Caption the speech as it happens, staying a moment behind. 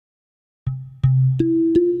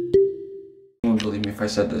wouldn't believe me if I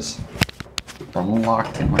said this. I'm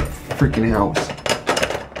locked in my freaking house.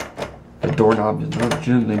 The doorknob is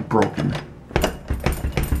legitimately broken.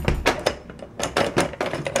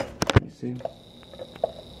 You see?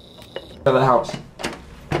 Out of the house.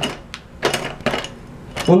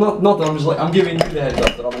 Well, not that I'm just like, I'm giving you the heads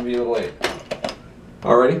up that I'm gonna be a little late.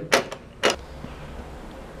 Alrighty?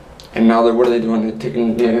 And now what are they doing? They're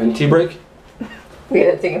taking a tea break? Yeah,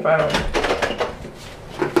 they're taking forever.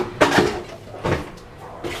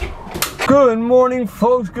 Good morning,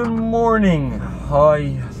 folks. Good morning. Hi,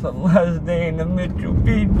 it's the last day in the Mitchell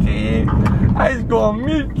Beach. I just gonna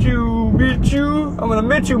meet you. I'm gonna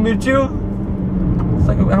meet you. It's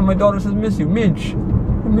like how my daughter says miss you. Mitch.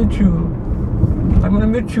 I'm gonna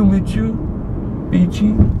meet you.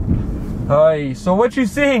 Beachy. Hi, so what you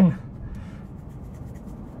seeing?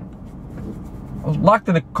 I was locked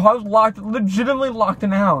in the car. I was legitimately locked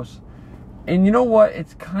in the house. And you know what?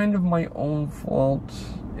 It's kind of my own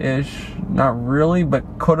fault-ish. Not really, but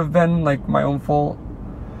could have been like my own fault.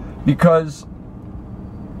 Because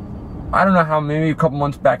I don't know how, maybe a couple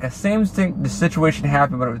months back, the same thing, the situation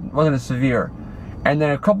happened, but it wasn't as severe. And then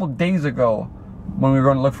a couple days ago, when we were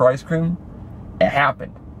going to look for ice cream, it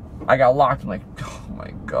happened. I got locked. I'm like, oh my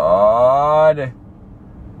god.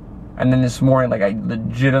 And then this morning, like, I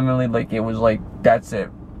legitimately, like, it was like, that's it.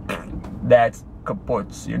 That's kaput.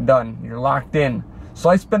 You're done. You're locked in. So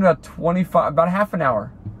I spent about half an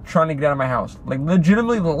hour trying to get out of my house. Like,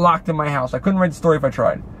 legitimately locked in my house. I couldn't write the story if I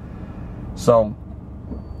tried. So,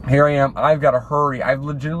 here I am. I've got to hurry. I've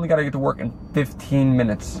legitimately got to get to work in 15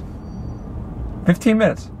 minutes. 15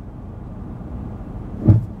 minutes.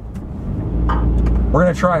 We're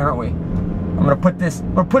gonna try, aren't we? I'm gonna put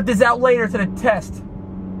this out later to the test.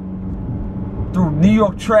 Through New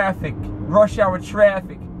York traffic, rush hour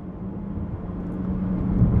traffic.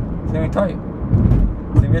 It's gonna be tight.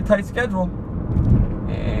 It's gonna be a tight schedule.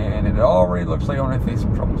 And it already looks like I'm gonna face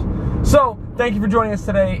some troubles. So, thank you for joining us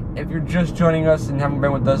today. If you're just joining us and haven't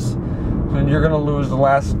been with us, then you're gonna lose the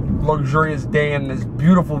last luxurious day in this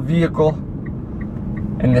beautiful vehicle.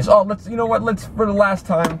 And this, oh, you know what, for the last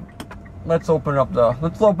time, let's open up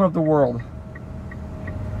the world.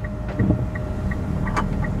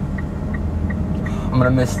 I'm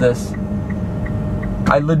gonna miss this.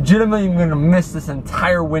 I legitimately am gonna miss this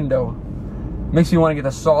entire window. Makes me want to get the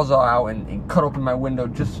Sawzall out and cut open my window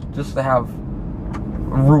just to have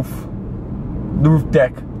a roof. The roof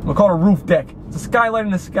deck. We'll call it a roof deck. It's a skylight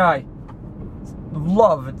in the sky. It's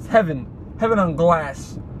love. It's heaven. Heaven on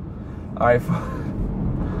glass. Alright.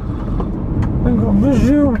 I'm gonna miss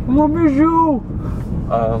you.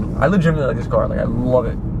 I legitimately like this car. Like, I love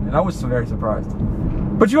it. And I was so very surprised.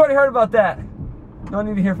 But you already heard about that. You don't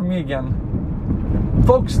need to hear from me again.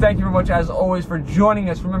 Folks, thank you very much, as always, for joining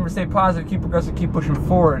us. Remember, stay positive, keep progressive, keep pushing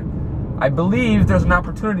forward. I believe there's an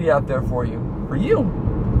opportunity out there for you. For you.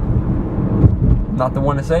 Not the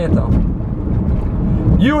one to say it, though.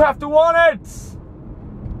 You have to want it!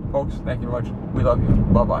 Folks, thank you very much. We love you.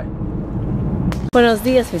 Bye-bye. Buenos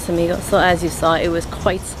dias, mis amigos. So as you saw, it was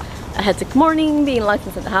quite a hectic morning, being locked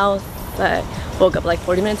inside the house. I woke up like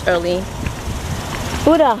 40 minutes early.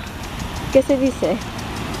 Ura, ¿qué se dice?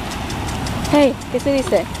 Hey, ¿qué se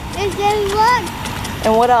dice?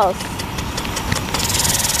 And what else?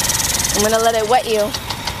 I'm gonna let it wet you.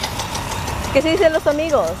 ¿Qué se dice los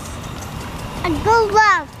amigos? Go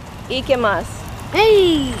love. ¿Y qué más?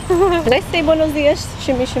 Hey. Did I say buenos dias?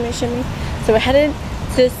 Shimmy, shimmy, shimmy. So we're headed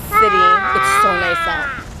to the city. It's so nice out.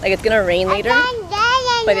 Like, it's gonna rain later,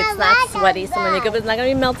 but it's not sweaty, so my makeup is not gonna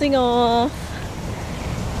be melting off.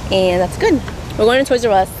 And that's good. We're going to Toys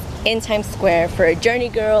R Us in Times Square for a Journey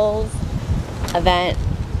Girls event.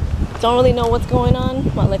 Don't really know what's going on.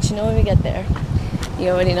 I'll let you know when we get there.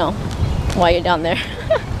 You already know why you're down there.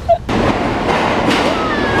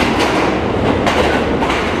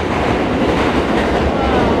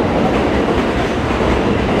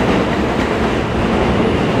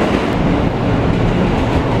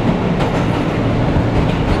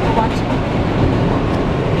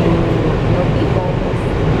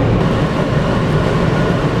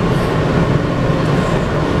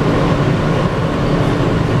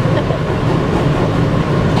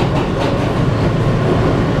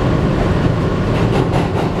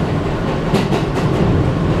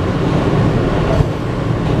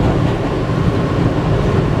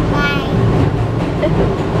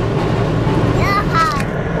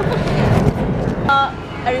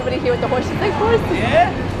 Everybody here with the horses like horses.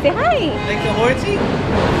 Yeah? Say hi. Like the horsey?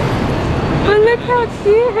 Oh, look how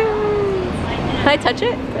cute. Can I touch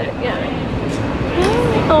it? Yeah.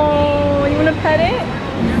 Oh, you want to pet it?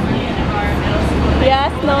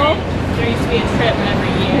 Yes, no? There used to be a trip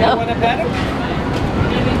every year. No. You want to pet him?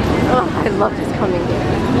 Oh, I love just coming here.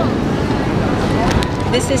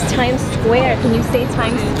 This is Times Square. Can you say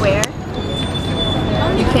Times Square?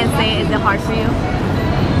 You can't say it. Is it hard for you?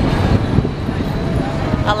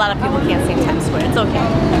 A lot of people can't say Times Square. It's okay.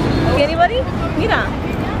 See anybody? Mira.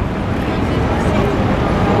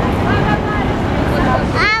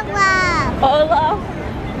 Olaf.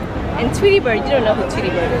 And Tweety Bird. You don't know who Tweety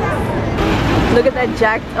Bird is. Look at that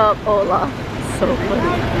jacked up Olaf. So funny.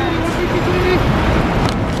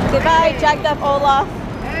 Say bye, jacked up Olaf.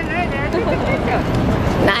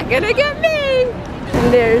 Not gonna get me!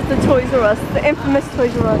 And there's the Toys R Us, the infamous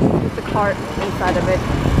Toys R Us with the cart inside of it.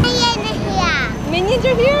 Minions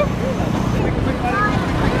are here?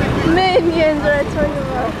 Minions are at Toys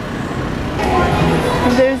R Us.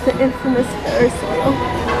 And there's the infamous Ferris wheel.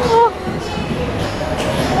 Oh.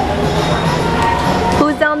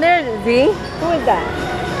 Who's down there, Z? Who is that?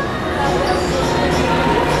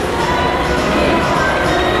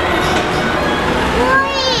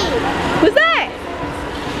 Who's that?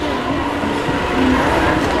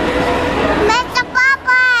 Mr.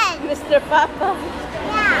 Papa. Mr. Papa.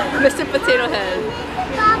 Yeah. Mr. Potato Head.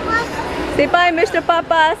 Papa. Say bye, Mr.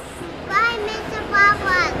 Papas. Bye, Mr.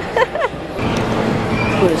 Papa.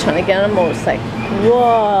 We're trying to get on a motorcycle.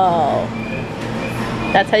 Whoa.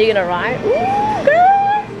 That's how you're gonna ride? Ooh, girl.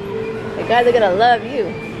 The guys are gonna love you.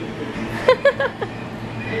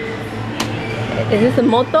 Is this a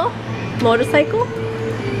motorcycle?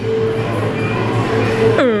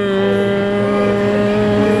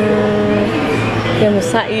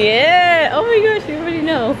 Yeah! Oh my gosh, you already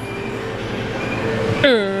know.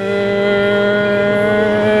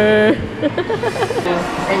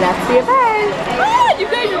 And that's the event. Ah, you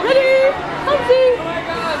guys are ready? Humpty! Oh my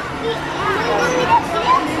god!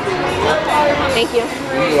 Thank you.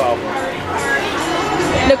 You're welcome.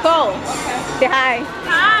 Nicole, say hi.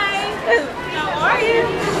 Hi. How are you?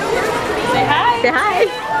 Say hi. Say hi.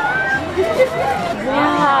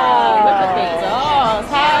 Wow. Look at the dolls.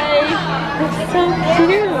 Hi. That's so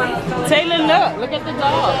cute. Taylor, look at the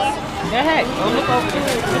dolls. Go ahead. Go look over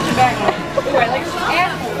there. Put your back on.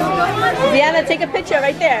 Ziana, take a picture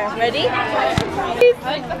right there. Ready? I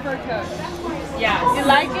like the fur coat. Yeah. You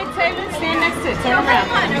like it, Taylor? Stand next to it. Turn around.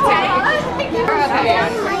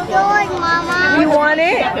 Mama. You want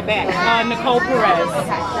it? Got the back. Nicole Perez.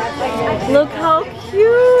 Look how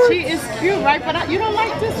cute. She is cute, right? But you don't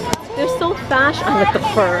like this one? They're so fashion. I like the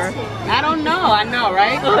fur. I don't know. I know,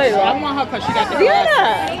 right? Oh, I I want her because she got the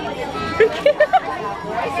Ziana.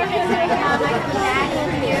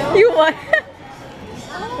 glasses. You want?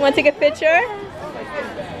 Want to take a picture?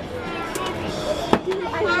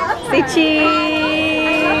 Say cheese.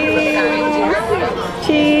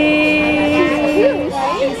 Cheese.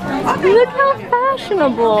 Look how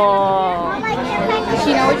fashionable. Does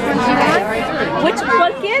she know which one she wants? Which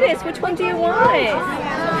one? Get it. Which one do you want?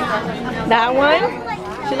 That one?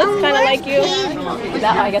 She looks kind of like you.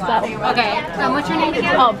 That, I guess that one. Okay. What's your name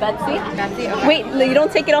again? Oh, Betsy. Betsy. Okay. Wait, no, you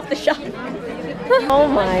don't take it off the shelf. Oh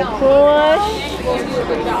my gosh.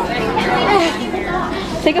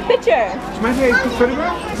 Take a picture. Mind if I take a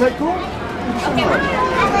photograph? Is that cool?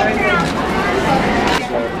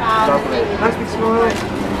 Lovely. Nice big smile.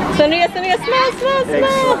 Sonia, smile.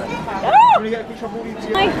 Oh! Want to get a picture of all you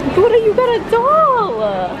two? My Buddha, you got a doll.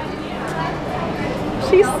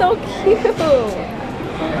 She's so cute.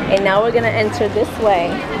 And now we're gonna enter this way.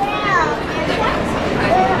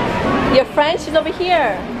 Your friend, she's over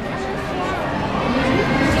here.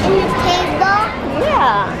 In the table?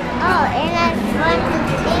 Yeah. Oh, and I front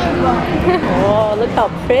the table. Oh, look how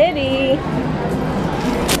pretty.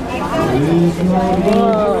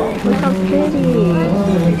 Whoa, look how pretty.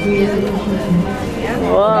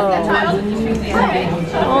 Whoa.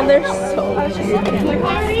 Oh, they're so cute.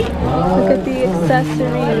 Look at the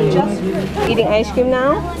accessories. Eating ice cream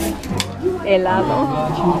now? Helado.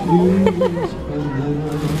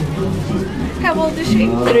 How old is she?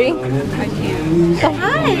 3.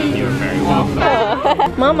 Hi.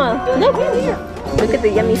 Mama, look. Look at the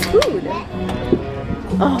yummy food.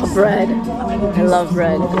 Oh, bread. I love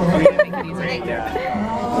bread.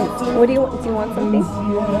 What do you want? Do you want something?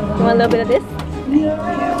 You want a little bit of this?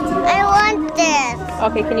 I want this.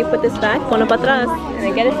 Okay, can you put this back? Ponlo para atrás and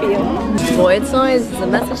I get it for you. BOYTOY, this is a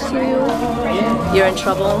message to you. You're in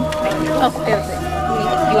trouble. Oh,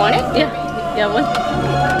 you want it? Yeah. Yeah, one.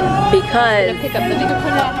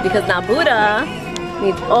 Because Nabuda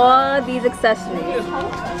needs all these accessories.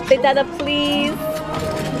 Say Dada, please.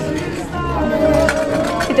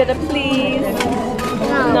 Say Dada, please.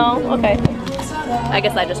 No? Okay. I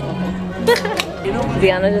guess I just won't.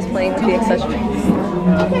 Ziana just playing with the accessories.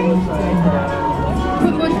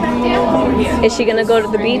 Is she gonna go to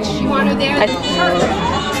the beach?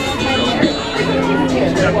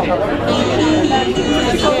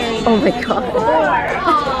 Oh my god.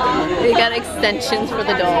 They got extensions for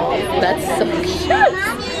the dolls. That's so cute.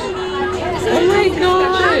 Oh my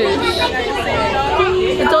gosh.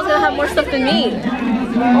 The doll's gonna have more stuff than me.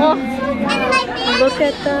 Oh, look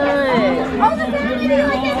at that.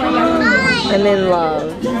 I'm in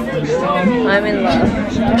love. I'm in love.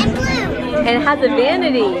 And it has a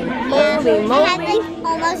vanity. Holy moly. I have like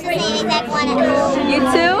almost the same exact one at home. You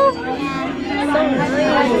too? So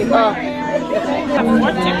nice. Oh.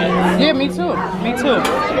 Yeah, me too. Me too.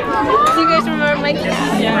 Do you guys remember my kids?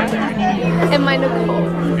 Yeah. And my Nicole.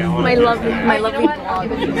 My lovely blog.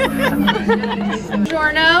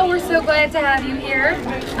 Buongiorno, we're so glad to have you here.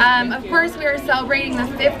 Of course, we are celebrating the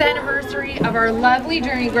 5th anniversary of our lovely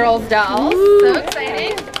Journey Girls dolls. So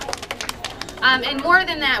exciting. And more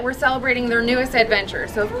than that, we're celebrating their newest adventure.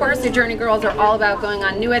 So of course the Journey Girls are all about going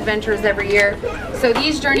on new adventures every year. So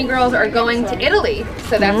these Journey Girls are going to Italy.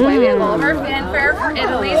 So that's why we have all of our fanfare for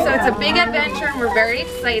Italy. So it's a big adventure and we're very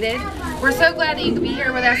excited. We're so glad that you could be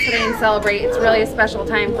here with us today and celebrate. It's really a special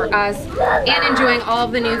time for us and enjoying all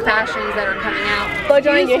of the new fashions that are coming out. Go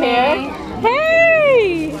join your hair.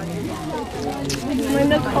 Hey! My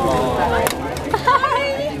Nicole.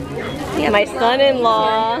 Hi! My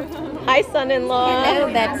son-in-law. Hi, son-in-law. Hello,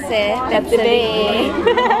 Betsy. Betsy V.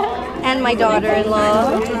 And my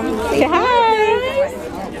daughter-in-law. Say hi.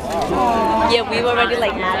 Yeah, we've already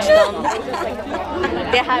like matched them.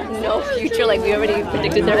 They have no future, like we already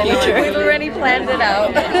predicted their future. We've already planned it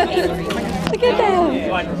out. Look at them.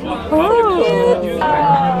 Oh.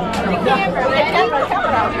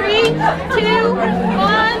 3, 2, 1,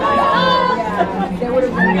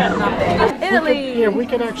 Italy. Yeah, we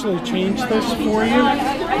can actually change this for you.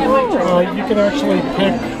 You can actually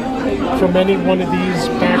pick from any one of these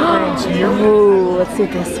backgrounds here. Ooh, let's see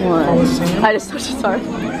this one. Coliseum. I just so sorry.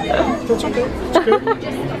 That's okay. It's good.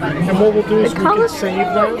 And what we'll do is we can save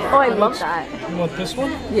that. Oh, I love that. You want this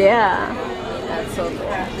one? Yeah. That's so cool.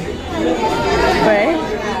 Right?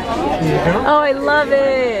 There you go. Oh, I love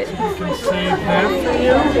it. You can save that for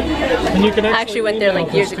you. And you can I actually went there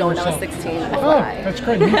like years ago when I was 16. Oh, that's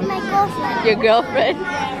great. My girlfriend. Your girlfriend?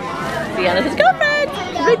 Ziana's his girlfriend.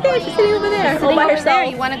 Right there. She's sitting over there. All by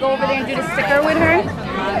herself. You want to go over there and do the sticker with her?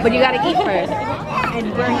 But you got to eat first.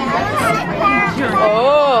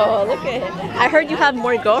 Oh, look at it. I heard you have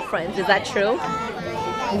more girlfriends. Is that true?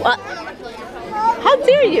 What? How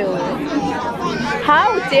dare you?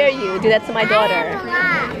 How dare you do that to my daughter?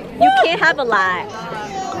 You can't have a lot.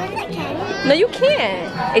 No, you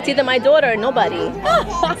can't. It's either my daughter or nobody.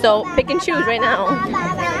 So pick and choose right now.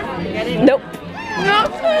 Nope.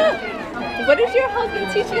 What is your husband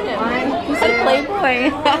teaching him? He's a playboy.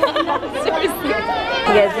 Seriously.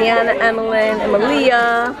 Yeah, Ziana, Emmeline, and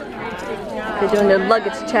Malia. They're doing their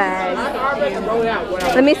luggage tag.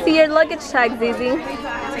 Let me see your luggage tag, Zizi.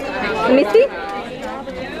 Let me see.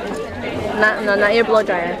 Not your blow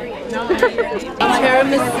dryer.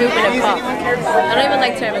 Tiramisu in a cup. I don't even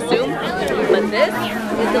like tiramisu, but this is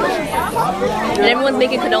delicious. And everyone's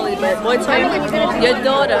making cannolis, but BOYTOY, your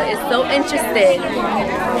daughter is so interested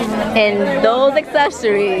in those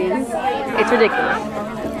accessories. It's ridiculous.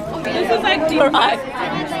 This is like deep fried.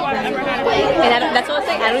 And that's what I'm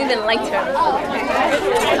saying. I don't even like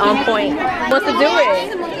tiramisu. It's on point. What's to do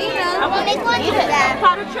it?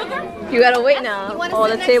 Powdered sugar? You gotta wait now. All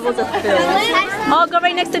the tables are filled. Oh, go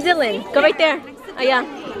right next to Dylan. Go right there. Oh, yeah.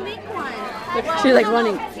 She's like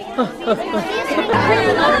running. Alright,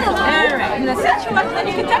 I'm gonna set you up and then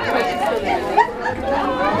you can decorate.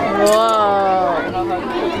 Whoa.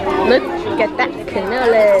 Look at that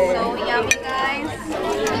cannoli. So yummy, guys.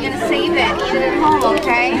 We're gonna save it, eat it at home,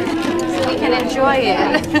 okay? So we can enjoy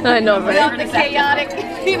it. I know, right? Without the chaotic,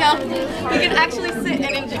 you know, we can actually sit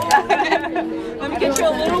and enjoy it. Let me get you a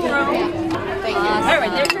little room.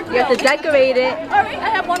 Alright, there's your You have to decorate it. Alright, I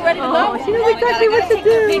have one ready to go. Oh, she knows exactly what to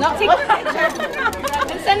do. No, take a picture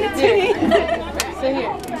and send it to me. So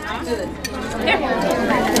here. Do this.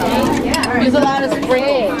 Here. There's a lot of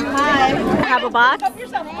spray. Hi. Have a box?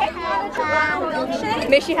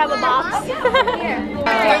 May she have a box?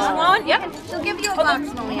 Here's one. Yep. She'll give you a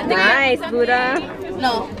box, Malia. Nice, Buddha.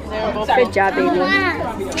 No. Good job, baby.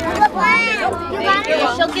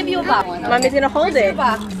 She'll give you a box. Mommy's gonna hold it.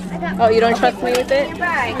 Oh, you don't trust me with it?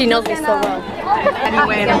 She knows me so well.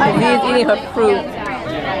 Anyway, Lee's eating her fruit.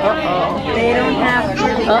 Uh-oh. They don't have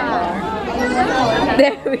fruit. Uh-oh.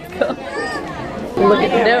 There we go. Look at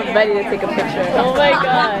them. They're ready to take a picture. Oh my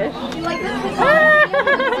gosh.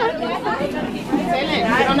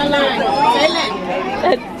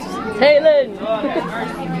 Taylor.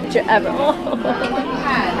 picture ever. Oh.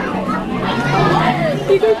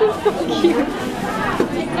 You guys are so cute.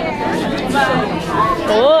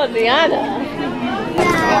 Oh, Ziana.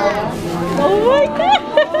 Oh my god.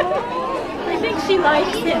 I think she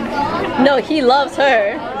likes him. No, he loves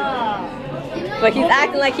her. But he's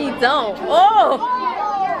acting like he don't. Oh!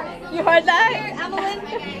 You heard that?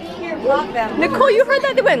 Here, block them. Nicole, you heard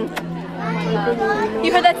that? They went.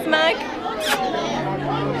 You heard that smack?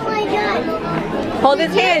 Oh my god. Hold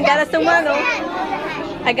his hand. Got su mano.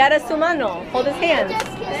 I got su mano. Hold his hand.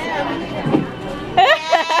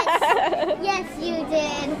 Yes, you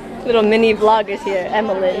did. Little mini vloggers here.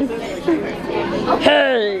 Emmeline.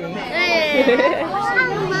 Hey!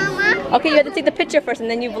 Mama. Okay, you have to take the picture first and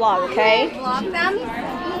then you vlog, okay? Block them.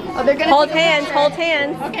 Oh, they're gonna Hold hands, hold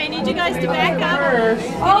hands. Okay, I need you guys to back up.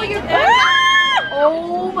 Oh, you're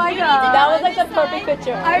Oh my god. That was like the perfect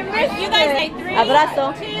picture. I missed you guys. Say 3,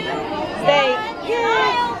 Abrazo. 2, Stay.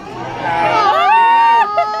 Oh.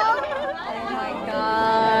 Oh my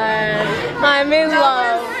god. I'm in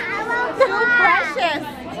love. So precious.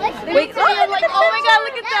 Wait, Oh my god,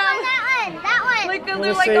 look at them. That one. Look, Wanna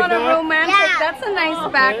they're like save on a that? romantic. Yeah. That's a nice Okay,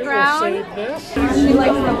 we'll background. save this. She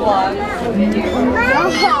likes the vlog.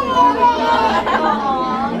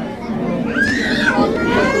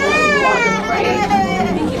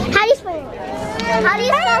 How do you spell it? How do you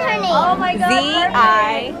spell her name? Oh my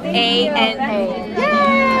Ziana.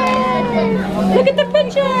 Look at the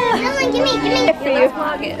picture. Dylan, give me. For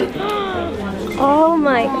you. Oh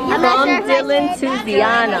my. I'm not From sure if I Dylan said to that.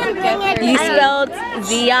 Ziana. You spelled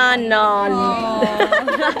Ziana.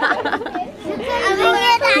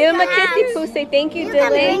 Give him a kissy poo. Say thank you, Dylan.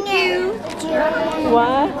 Thank you.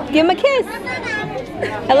 What? Give him a kiss.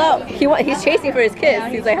 Hello. He's chasing for his kiss.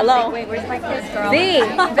 He's like, hello. Wait, where's my kiss, girl? Sí,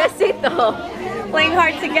 besito. Playing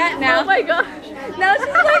hard to get now. Oh my gosh. Now she's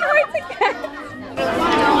playing hard to get.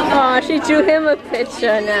 Oh, she drew him a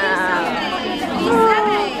picture now.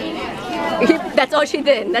 That's all she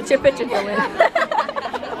did. That's your picture, Dylan.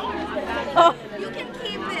 Oh. You can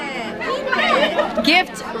keep it.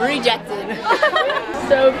 Gift rejected.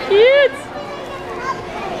 So cute.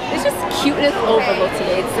 It's just cuteness overload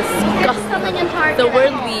today. It's disgusting. So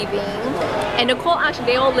we're leaving. And Nicole, actually,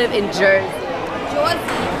 they all live in Jersey.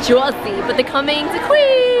 Jersey. But they're coming to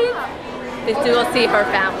Queens. They do go see her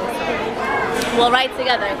family. We'll ride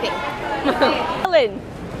together, I think. Dylan,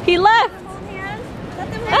 he left.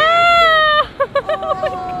 Ah!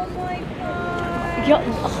 Oh my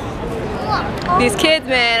god. These kids,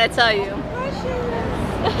 man, I tell you.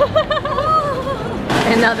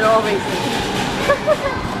 And now they're all racing.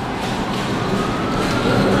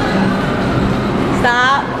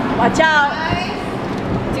 Stop. Watch out.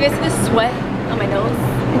 Do you guys see the sweat on my nose?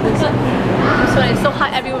 I'm sweating. It's so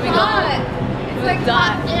hot everywhere we go. It's like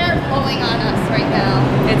hot air blowing on us right now.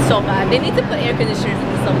 It's so bad. They need to put air conditioners in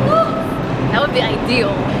the summer. That would be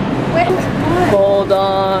ideal. Hold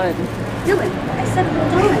on. Dylan, I said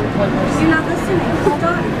hold on. You're not listening. Hold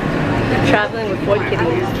on. Traveling with 4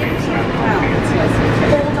 kitties.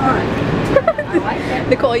 Hold on.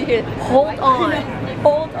 Nicole, you hear? Hold on.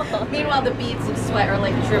 Hold on. Meanwhile, the beads of sweat are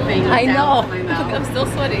like dripping I know. down my mouth. I'm still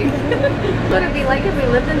sweating. What would it be like if we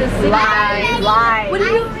lived in the city? Lies. What do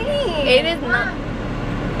you mean? It is not.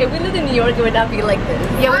 If we lived in New York, it would not be like this.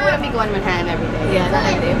 Yeah, we wouldn't be going to Manhattan every day. Yeah, not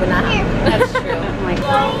every day, but not. That's true. Oh my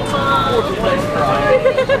god.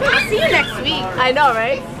 I'll see you next week. I know,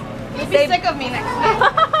 right? You'll be sick of me next week.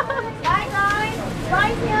 Bye, guys.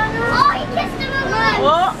 Bye, Ziana. Oh, he kissed him a lot.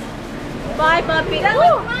 Oh, bye, puppy.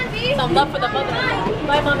 Some love for the mother.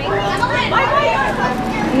 Bye, mommy. Bye,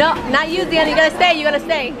 bye. No, not you, Ziana. You gotta stay. You gotta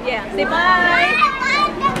stay. Yeah. Say bye.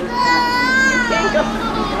 There you go.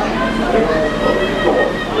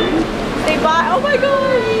 Say bye. Oh my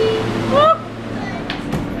god. Oh.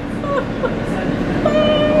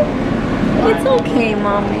 It's okay,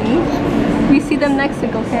 mommy. We see them next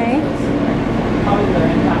week, okay?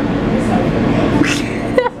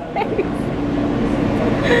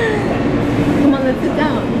 Come on, let's sit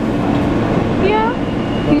down. Yeah?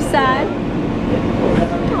 You sad?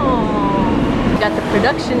 Aww. We got the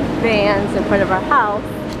production fans in front of our house,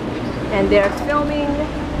 and they're filming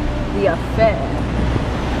The Affair.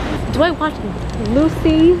 Do I watch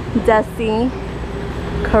Lucy Desi,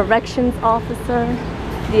 Corrections Officer,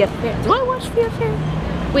 The Affair? Do I watch The Affair?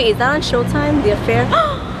 Wait, is that on Showtime? The Affair?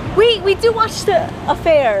 Wait, we do watch The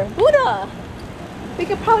Affair. Buddha! We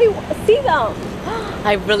could probably see them.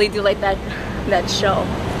 I really do like that show.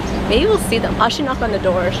 Maybe we'll see them. I should knock on the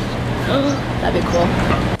doors. That'd be cool.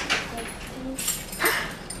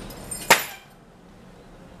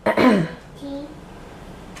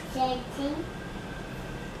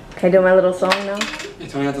 Can I do my little song now? You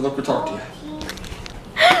told me not to look or talk to you.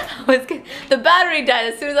 The battery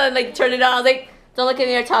died as soon as I like turned it on. I was like, don't look at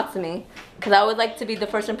me or talk to me, because I would like to be the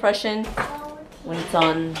first impression when it's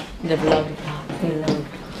on the vlog.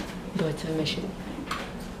 BOYTOY mission.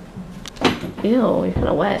 Ew, you're kind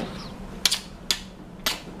of wet.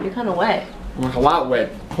 You're kind of wet. I'm like a lot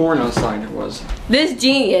wet. Pouring outside it was. This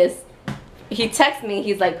genius, he texts me.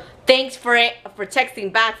 He's like, thanks for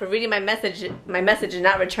texting back, for reading my message and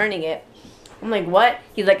not returning it. I'm like, what?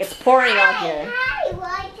 He's like, it's pouring out here.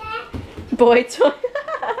 BOYTOY.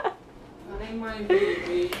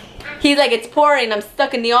 He's like, it's pouring. I'm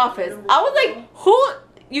stuck in the office. I was like,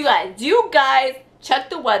 you guys check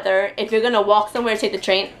the weather if you're gonna walk somewhere or take the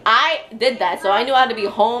train. I did that, so I knew I had to be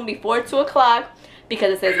home before 2 o'clock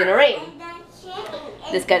because it says it's gonna rain.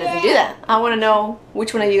 This guy doesn't do that. I want to know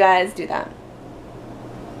which one of you guys do that.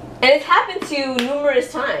 And it's happened to you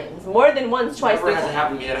numerous times, more than once, twice. Never has it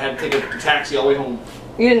happened to me that I had to take a taxi all the way home.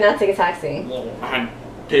 You did not take a taxi. Well, I had to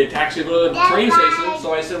take a taxi to go to the train station,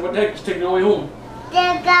 so I said, what the heck, just take me all the way home.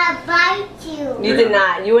 They're gonna bite you. You did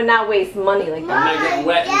not. You would not waste money like I'm that. gonna get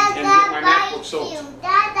wet and get my MacBook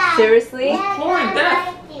soaked. Seriously? It's pouring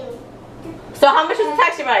death. So how much was the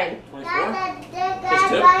taxi ride? 24?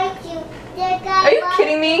 Are you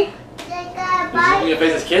kidding me? This is what you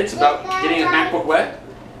face as kids about getting his MacBook wet?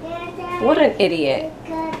 What an idiot.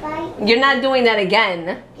 You're not doing that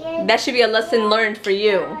again. That should be a lesson learned for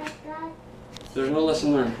you. There's no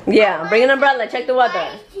lesson learned. Yeah, bring an umbrella, check the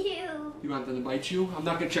weather. You want them to bite you? I'm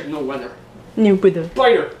not gonna check no weather. No weather.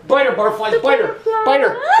 Biter! Biter, butterflies! Biter!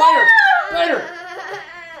 Biter! Biter! Biter!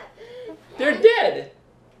 They're dead!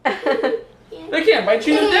 They can't bite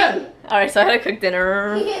you, they're dead! Alright, so I had to cook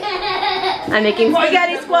dinner. I'm making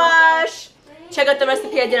spaghetti squash. Check out the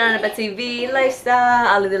recipe I did on a Betsy V lifestyle.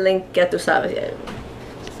 I'll leave the link, ya tu sabes.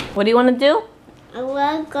 What do you want to do? I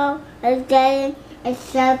want to go again at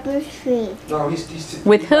Supper Street. No, he's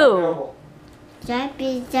With who?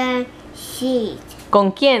 Supper Street.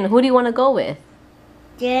 Con quién? Who do you want to go with?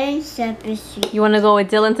 Then Supper Street. You want to go with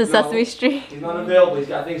Dylan to Sesame Street? He's not available, he's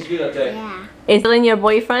got things to do that day. Yeah. Is Dylan your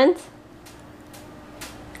boyfriend?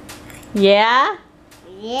 Yeah?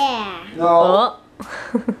 Yeah. No. Oh.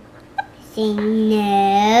 Say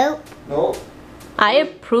no. No. I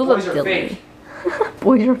approve Boys of are Dylan. fake.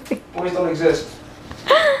 Boys are fake. Boys don't exist.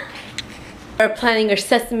 We're planning our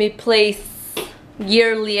Sesame Place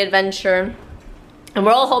yearly adventure. And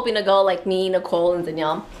we're all hoping to go, like me, Nicole, and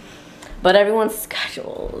Ziana. But everyone's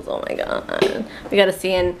schedules, oh my god. We gotta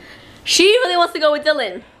see. And she really wants to go with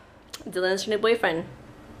Dylan. Dylan's her new boyfriend.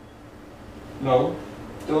 No.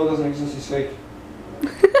 Dylan doesn't exist, he's fake.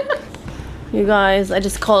 You guys, I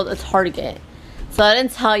just called a Target. So I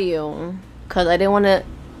didn't tell you because I didn't want to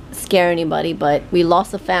scare anybody, but we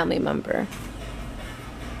lost a family member.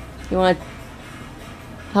 You want to...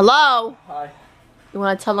 Hello? Hi. You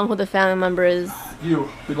want to tell them who the family member is? You.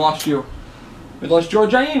 We lost you. We lost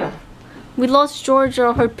Georgina. We lost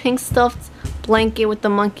Georgia, her pink stuffed blanket with the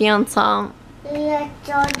monkey on top. Yeah,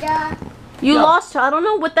 Georgia. You Yeah. lost her. I don't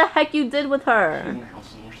know what the heck you did with her. In the house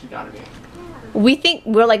somewhere, she gotta be. We think,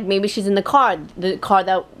 we're like, maybe she's in the car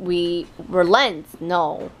that we were lent.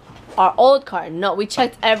 No. Our old car. No, we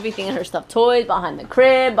checked everything in her stuffed toys, behind the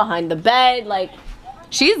crib, behind the bed. Like,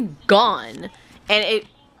 she's gone. And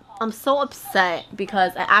I'm so upset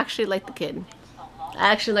because I actually like the kid.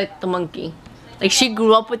 I actually like the monkey. Like, she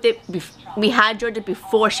grew up with it. We had Georgia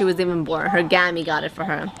before she was even born. Her Gammy got it for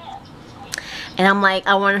her. And I'm like,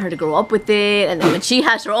 I wanted her to grow up with it. And then when she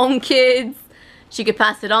has her own kids, she could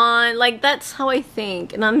pass it on. Like, that's how I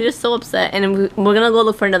think. And I'm just so upset. And we're going to go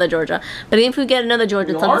look for another Georgia. But even if we get another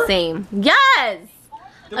Georgia, it's not the same. Yes!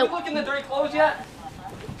 Did we look in the dirty clothes yet?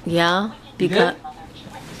 Yeah. Because...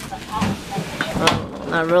 Oh,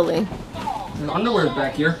 not really. The underwear's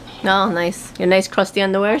back here. No, nice. Your nice crusty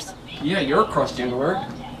underwears? Yeah, you're crusty underwear.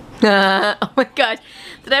 Oh my gosh.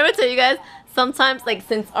 Did I ever tell you guys? Sometimes, like,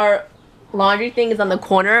 since our laundry thing is on the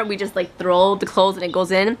corner, we just, like, throw the clothes and it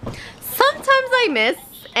goes in. Sometimes I miss,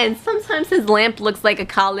 and sometimes his lamp looks like a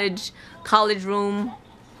college room.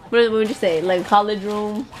 What would you say? Like a college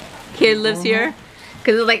room kid lives here?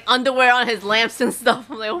 Because there's like underwear on his lamps and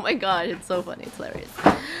stuff. I'm like, oh my god, it's so funny. It's hilarious.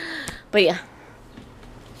 But yeah.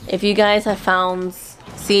 If you guys have found,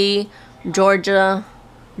 Georgia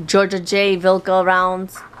J. Vilka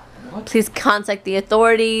around, please contact the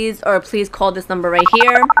authorities or please call this number right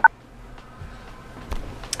here.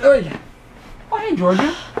 Hey. Oh, hey,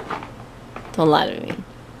 Georgia. Don't lie to me.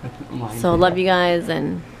 So love you guys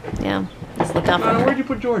and yeah, just look out for her. Where'd you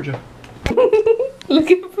put Georgia?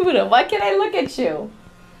 Look at Buddha. Why can't I look at you?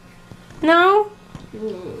 No?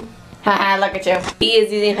 Haha, look at you. She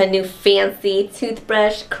is using her new fancy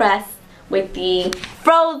toothbrush Crest with the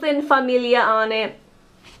frozen familia on it.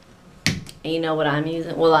 And you know what I'm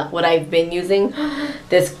using? Well, what I've been using?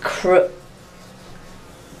 This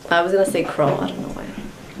I was gonna say crow, I don't know why.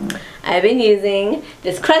 I've been using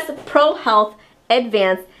this Crest Pro Health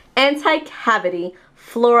Advanced Anti-Cavity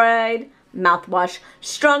Fluoride Mouthwash.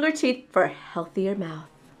 Stronger teeth for a healthier mouth.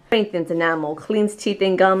 Strengthens enamel, cleans teeth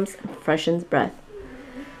and gums, and freshens breath.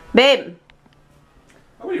 Babe.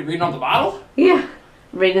 Oh, are you reading on the bottle? Yeah.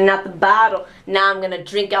 Reading out the bottle. Now I'm gonna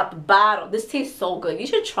drink out the bottle. This tastes so good. You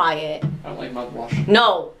should try it. I don't like mouthwash.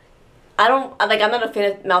 No. I'm not a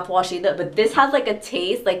fan of mouthwash either, but this has like a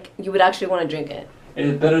taste like you would actually want to drink it.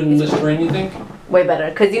 Is it better than Listerine, you think? Way better.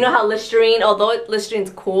 Because you know how Listerine, although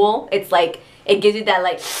Listerine's cool, it's like, it gives you that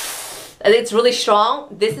like, it's really strong.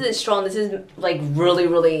 This isn't strong. This is like really,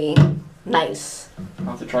 really nice. I'll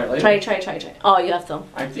have to try it later. Try. Oh, you have to.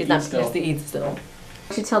 I have to It's eat not still. to eat still.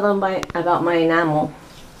 I should tell them about my enamel.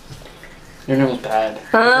 Your enamel's bad.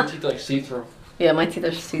 Huh? Your teeth are like see-through. Yeah, my teeth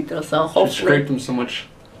are see-through, so You hopefully. scrape them so much.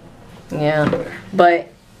 Yeah, but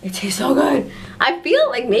it tastes so good. I feel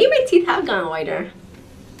like maybe my teeth have gone whiter.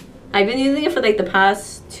 I've been using it for like the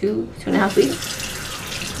past two and a half weeks.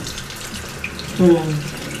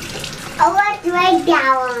 I want to write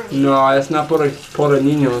that one. No, it's not para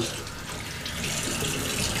niños.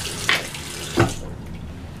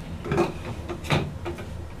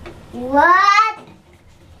 What?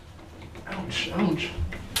 Ouch, ouch.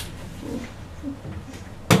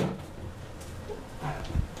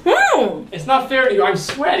 It's not fair to you. I'm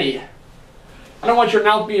sweaty. I don't want your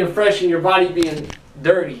mouth being fresh and your body being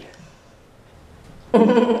dirty.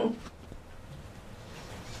 You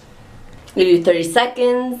do 30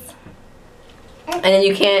 seconds, and then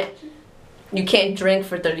you can't drink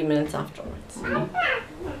for 30 minutes afterwards.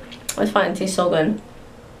 It's fine. It tastes so good,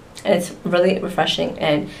 and it's really refreshing,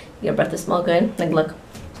 and your breath will smell good. Like look.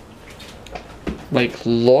 Like,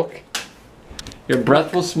 look. Your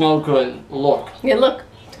breath will smell good. Look. Yeah, look.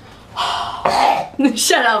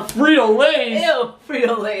 Shut up. Frito-Lays. Ew,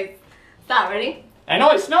 Frito-Lays. Stop. Ready? I know.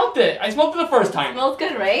 I smelled it. I smelled it the first time. Smells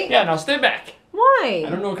good, right? Yeah. Now stay back. Why? I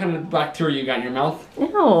don't know what kind of bacteria you got in your mouth.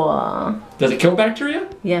 Ew. Does it kill bacteria?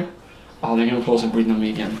 Yeah. Oh, they're gonna close and breathe on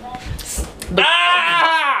me again.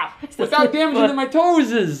 Ah! Without damaging my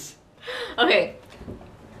toes. Okay.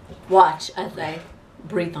 Watch as I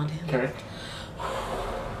breathe on him. Okay.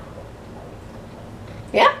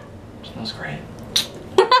 Yeah? Smells great.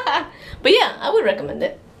 But yeah, I would recommend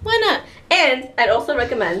it. Why not? And I'd also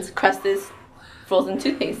recommend Crest's frozen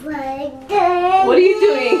toothpaste. What are you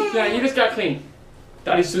doing? Yeah, you just got clean.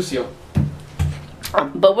 Daddy sucio.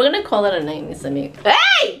 But we're gonna call it a night, Miss Amigo.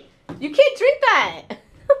 Hey! You can't drink that!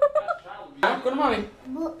 Go to mommy.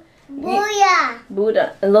 Booyah.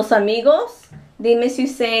 Buddha. Los amigos, they miss you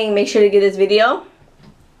saying make sure to get this video.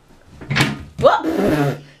 Whoop!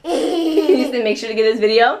 Can you say make sure to get this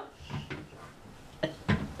video?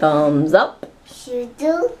 Thumbs up. Should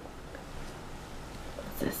do.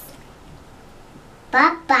 What's this?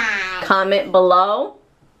 Bye-bye. Comment below.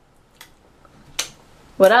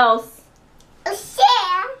 What else?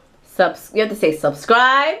 Share. You have to say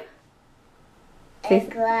subscribe.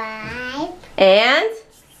 Subscribe. And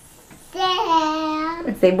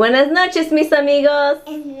Share. say buenas noches, mis amigos.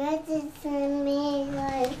 And notice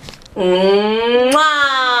amigos. Mwah!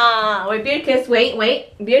 Wait, beard kiss.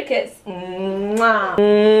 Wait. Beard kiss. Mwah.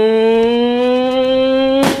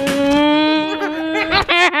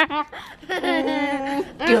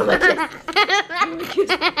 Give him a kiss.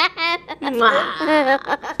 Mwah.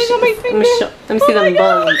 Show my finger. Let me see them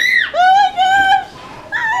buns.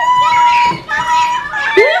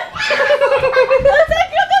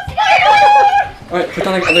 Alright, put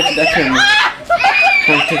on that camera. I'm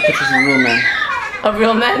trying to take pictures of real men. A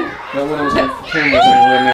real man? That one was on camera was a real man.